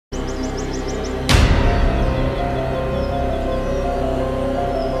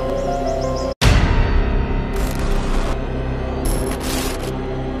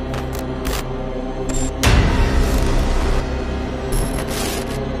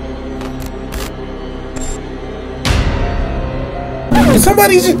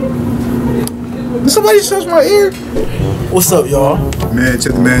Somebody touch my ear. What's up, y'all? Man,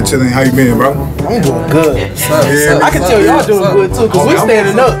 chillin'. How you been, bro? I'm doing good. Yeah, I can tell y'all doing good too, cause we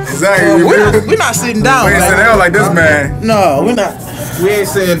standing up. Exactly. We're not sitting down. We ain't sitting down like this, man. No, we're not. We ain't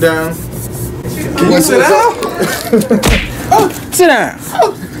sitting down. Can you sit down? Oh, sit down.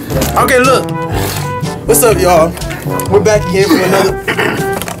 Okay, look. What's up, y'all? We're back again for another.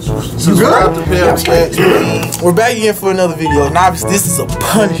 We're back again for another video, and obviously this is a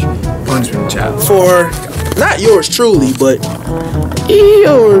punishment child. for not yours truly, but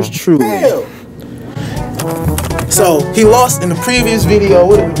yours truly. Hell. So he lost in the previous video.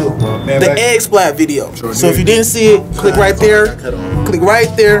 What did we do? The egg splat video. So if you didn't see it, click right there. Click right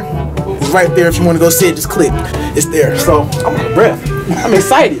there. It's right there. If you want to go see it, just click. It's there. So I'm out of breath. I'm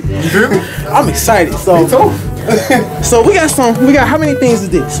excited. I'm excited. So we got how many things is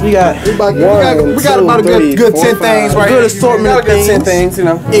this? We got about a good 10 things, right? Good assortment of things. 10 things, you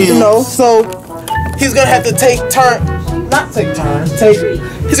know. So he's gonna have to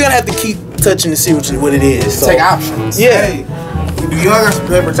he's gonna have to keep touching to see what it is. So. Take options. Yeah. Hey, do y'all got some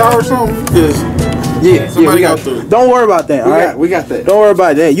paper towel or something? Yeah, we got through it. Don't worry about that, alright? We got that. Don't worry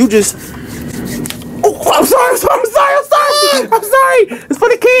about that. You just I'm sorry. It's for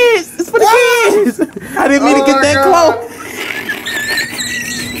the kids. It's for the kids. I didn't mean to get that close.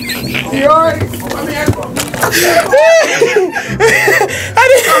 You alright?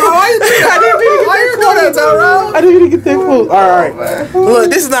 I didn't mean to get that close. Alright. Look,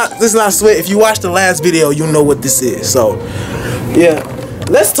 this is not sweat. If you watch the last video, you know what this is. So yeah.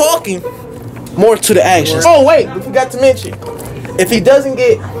 Let's talking more to the actions. Oh wait, we forgot to mention. If he doesn't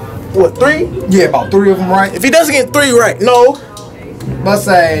get what, 3? Yeah, about 3 of them right. If he doesn't get 3 right, no. Let's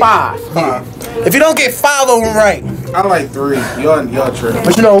say 5. Yeah. If you don't get 5 of them right, I like 3. Y'all tripping.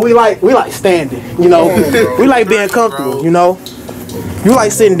 but you know we like standing. You know, we like being comfortable. You know, you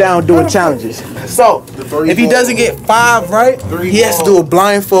like sitting down doing challenges. So if he doesn't get 5 right, he has to do a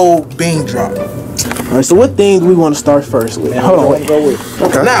blindfold bean drop. All right. So what things we want to start first with? Hold on, wait.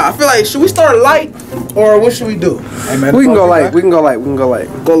 Okay. Now I feel like should we start light or what should we do? Hey, man, we can go light. We can go light.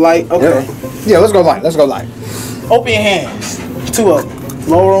 Go light. Okay. Yeah, let's go light. Open your hands. 2 of them.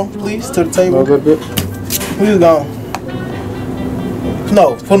 Lower them, please, to the table. A little bit. We just gonna.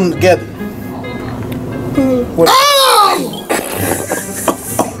 No, put them together. Oh!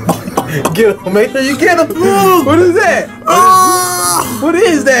 Get him. Make sure you get him. What is that? What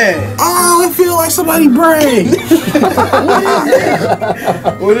is that? Oh, it feels like somebody brain.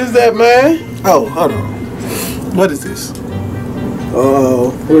 What is that, man? Oh, hold on. What is this?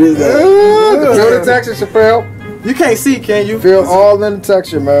 Oh, what is that? Feel the texture, Chappelle. You can't see, can you? Feel all in the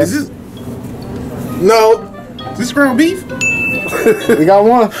texture, man. Is this? No. Is this ground beef? We got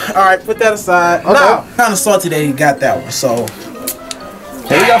one. All right, put that aside. Okay. Now, kind of salty that he got that one. So.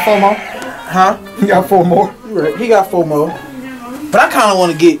 Hey, we got 4 more. Huh? He got 4 more. Right. He got 4 more. But I kind of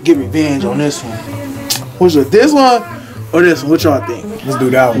want to get revenge on this one. What's it? This one or this one? What y'all think? Let's do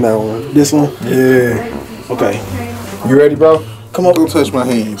that one. That one. This one? Yeah. Okay. You ready, bro? Come on. Don't touch my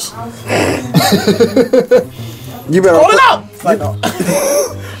hands. You better hold it out.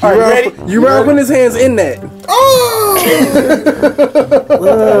 All right, ready? You better put his hands in that. Oh!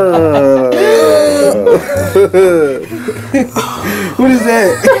 What is that?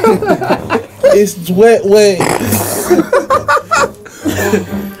 It's wet.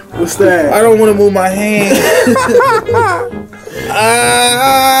 What's that? I don't want to move my hand.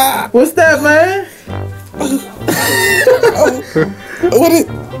 What's that, man? What is?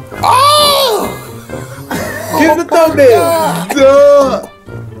 Oh! Give the thumbnail. Duh.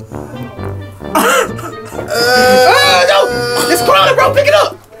 No! It's crawling, bro. Pick it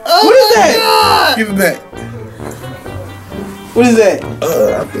up. What is that? Give it back. What is that?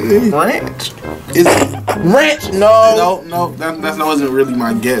 Ranch. Is it ranch? No. No. That wasn't really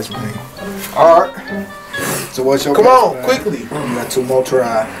my guess, man. All right. So what's your Come guess, on, man? quickly. You got 2 more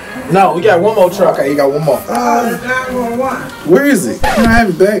try. No, we got 1 more try. Okay, you got 1 more. Where is it? Can I have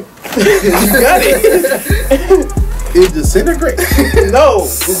it back? You got it. It disintegrates. No,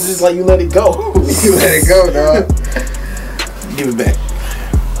 it's just like you let it go. You let it go, dog. Give it back.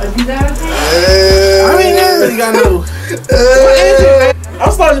 I mean, I really got no.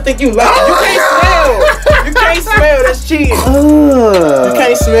 I'm starting to think you like it. You can't smell. You can't smell. That's cheating. You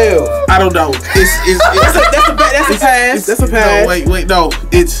can't smell. I don't know. That's a pass. That's a pass. No, wait, no.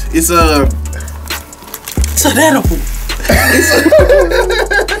 It's edible.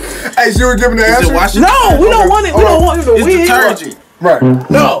 Hey, so you were giving the answer? No, we don't want it. We don't want it to win. It's detergent. Right.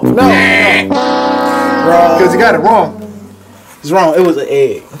 No. Wrong. Because you got it wrong. It's wrong. It was an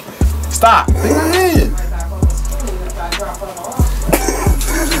egg. Stop.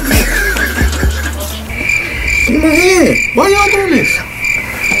 in my hand. Why y'all doing this?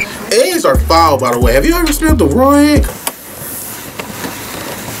 Eggs are foul, by the way. Have you ever smelled the raw egg?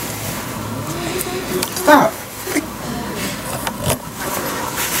 Stop.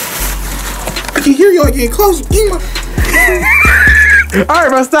 I can hear y'all getting close. Alright,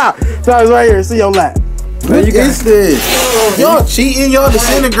 bro, stop. Stop, it's right here. See your lap. What is this? Y'all cheating, y'all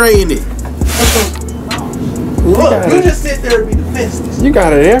disintegrating it. Look, you just sit there and be defenseless. You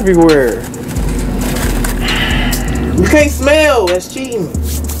got it everywhere. You can't smell. That's cheating.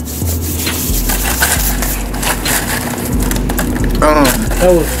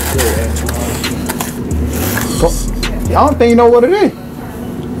 That was good, actually. I don't think you know what it is.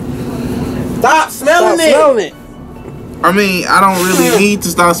 Stop smelling it. I mean, I don't really need to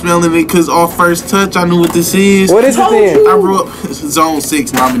stop smelling it because off first touch, I knew what this is. What is it then? I grew up Zone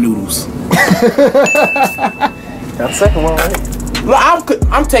 6 Mama Noodles. That second one, right? Look,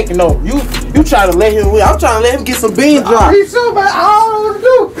 I'm taking over. You try to let him win. I'm trying to let him get some beans dropped. You so bad. I don't know what to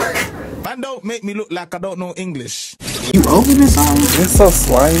do. Man, don't make me look like I don't know English. You open this on? It's so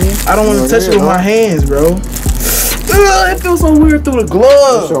slimy. I don't want to touch it with my hands, bro. Ugh, it feels so weird through the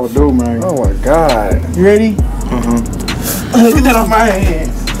glove. Sure do, man. Oh my god. You ready? Get that off my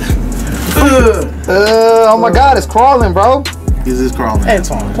hands. Oh my god, it's crawling, bro. Is this crawling?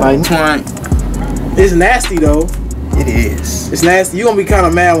 Antoine. It's nasty though. It is. It's nasty. You're gonna be kind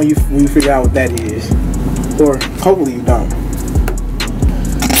of mad when you figure out what that is, or hopefully you don't.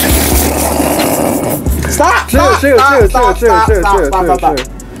 Stop! Stop!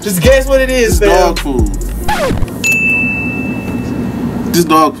 Just guess what it is, fam. Dog food. This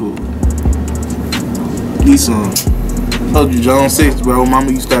dog food. These some. Told you, John 6, bro.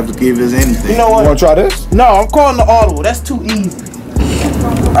 Mama used to have to give us anything. You know what? You wanna try this? No, I'm calling the audible. That's too easy.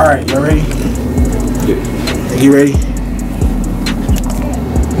 All right, y'all ready? You ready?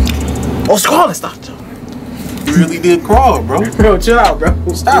 Oh, it's crawling. Stop. You really did crawl, bro. Bro, chill out, bro.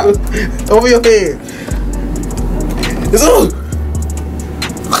 Stop. Over your head. It's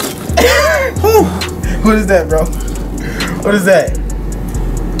What is that, bro? What is that?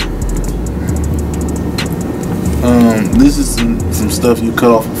 This is some stuff you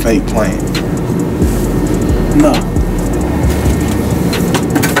cut off a fake plant. No.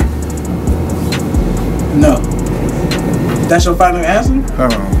 No. That's your final answer?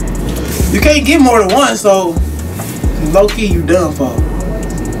 You can't get more than one, so low key you done for.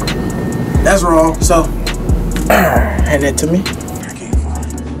 That's wrong. So hand that to me.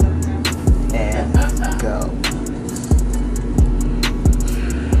 And go.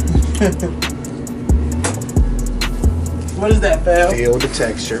 What is that, fam? Feel the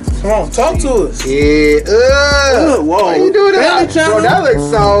texture. Come on, talk to us. Yeah. Whoa. Why you doing that? Family channel. Bro, that looks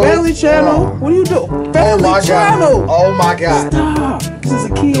so. Family channel. What do you do? Family channel. Oh my god. Stop. This is a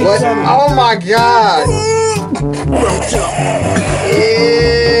kid channel. Oh my god.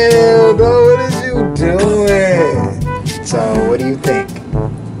 Ew, bro, what is you doing? So, what do you think?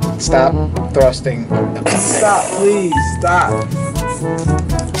 Stop thrusting. Stop, please. Stop.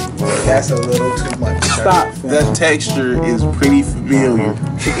 That's a little too much. Stop. The texture is pretty familiar.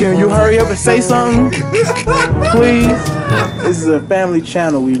 Can you hurry up and say something? Please. This is a family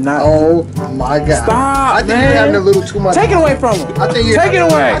channel. We're not. Oh my god. Stop. I think you're having a little too much. Take it away from him. I think you're Take it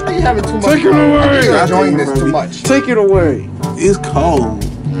away. I think you're having too much. Take it away. I think you're enjoying this too much. Take it away. It's cold.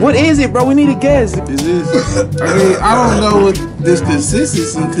 What is it, bro? We need a guess. Is this? I mean, I don't know what this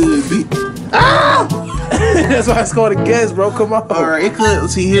consistency could be. Ah! That's why it's called a guess, bro. Come on. Or it could.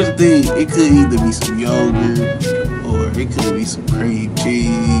 See, here's the thing. It could either be some yogurt, or it could be some cream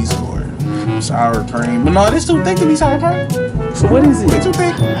cheese, or sour cream. But no, this too thick to be sour cream. So what is it? It's too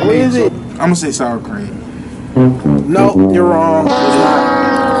thick. What is it? I'm gonna say sour cream. No, you're wrong. It's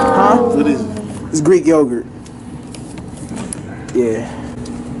not. Huh? What is it? It's Greek yogurt. Yeah.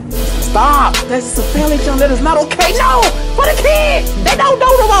 Stop! That's a family channel. That is not okay. No! For the kids! They don't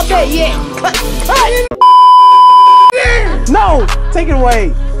know about that yet. Cut! No! Take it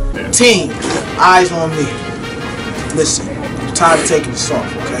away. Team, eyes on me. Listen, I'm tired of taking this off,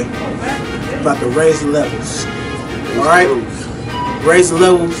 okay? I'm about to raise the levels. Alright? Raise the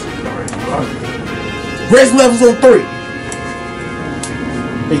levels. Raise the levels on 3.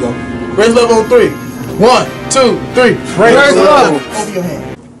 There you go. Raise the level on 3. 1, 2, 3. Raise the level. Open your hand.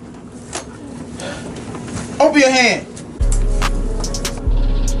 Open your hand.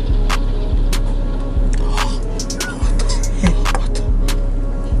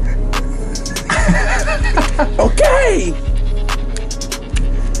 Okay.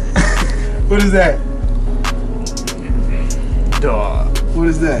 What is that? Dog. What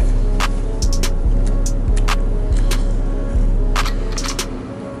is that?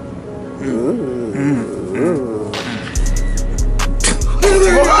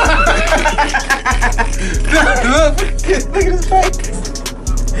 Look at his face.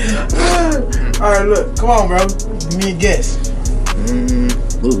 Alright, look. Come on, bro. Give me a guess.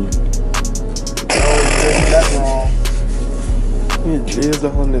 Blue. That's wrong. Can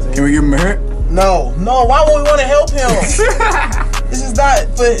we give him a hint? No. Why would we want to help him? This is not.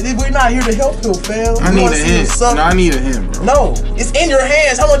 But we're not here to help him, fam. I need a hint. No, I need a hint, bro. No, it's in your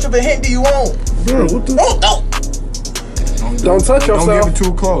hands. How much of a hint do you want? Bro, what the? Don't touch yourself. Don't give it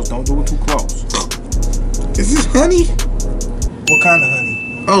too close. Don't do it too close. Is this honey? What kind of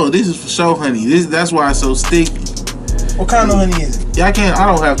honey? Oh, this is for sure honey. That's why it's so sticky. What kind of honey is it? Yeah, I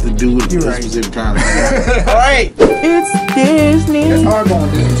don't have to do it. You're This right. specific kind of Alright. It's Disney That's hard going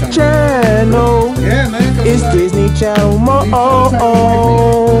Disney Channel. Channel. Yeah, man. It's Disney Channel.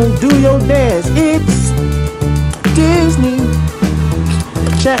 Do your dance. It's Disney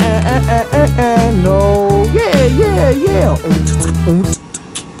Channel. Yeah.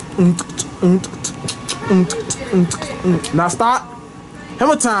 Now stop.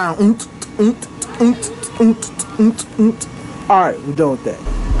 Hammer time. Alright, we're done with that.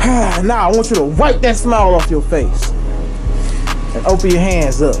 Now I want you to wipe that smile off your face and open your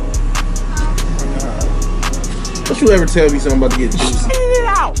hands up. Don't you ever tell me something about to get juicy? Spit it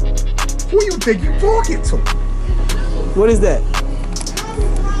out. Who you think you talking to? What is that?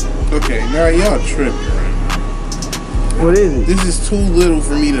 Okay, now y'all tripping. What is it? This is too little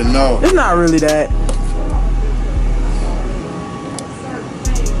for me to know. It's not really that.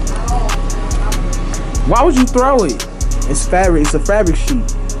 Why would you throw it? It's fabric. It's a fabric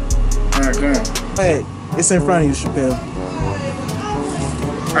sheet. Alright, go on. Hey, it's in front of you, Chappelle.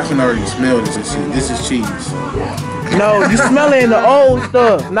 I can already smell this shit. This is cheese. No, you smell it in the old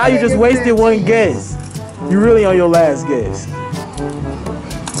stuff. Now you just wasted one guess. You really on your last guess.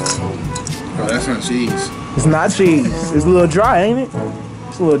 Oh, that's not cheese. It's not cheese. It's a little dry, ain't it?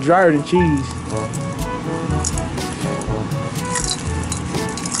 It's a little drier than cheese.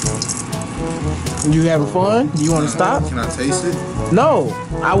 You having fun? You want to stop? Can I taste it? No,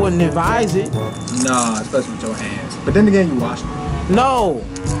 I wouldn't advise it. Nah, especially with your hands. But then again, you wash them. No,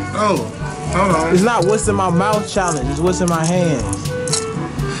 Oh, hold on. it's not what's in my mouth challenge. It's what's in my hands.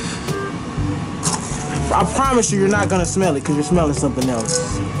 I promise you're not gonna smell it because you're smelling something else.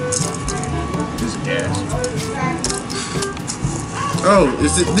 This is gas. Oh,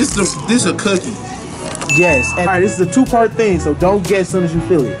 is this a cookie? Yes. And all right, this is a two-part thing, so don't guess as soon as you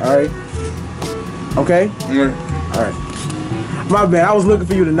feel it. All right. Okay. Yeah. All right. My bad. I was looking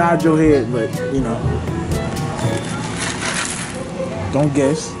for you to nod your head, but you know, don't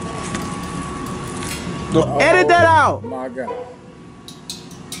guess. Edit that out. My God.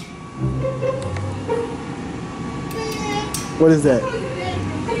 What is that?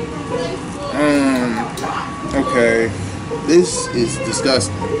 Okay. This is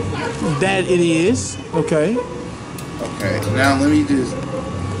disgusting. That it is. Okay. Okay. Now let me just.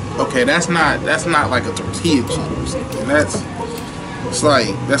 Okay, that's not like a tortilla chip or something. That's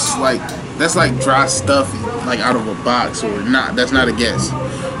like dry stuffing, like out of a box or not. That's not a guess.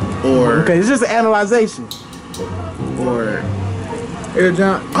 Or Okay. It's just an analyzation. or Here,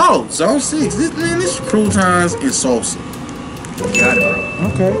 John. oh, Zone 6. This is croutons and salsa. Got it, bro.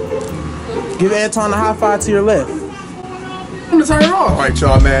 Okay. Give Anton a high five to your left. I'm gonna turn it off. All right,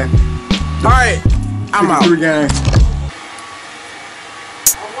 y'all, man. All right. I'm out. 3 games.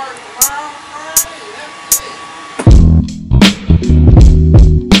 I work tomorrow.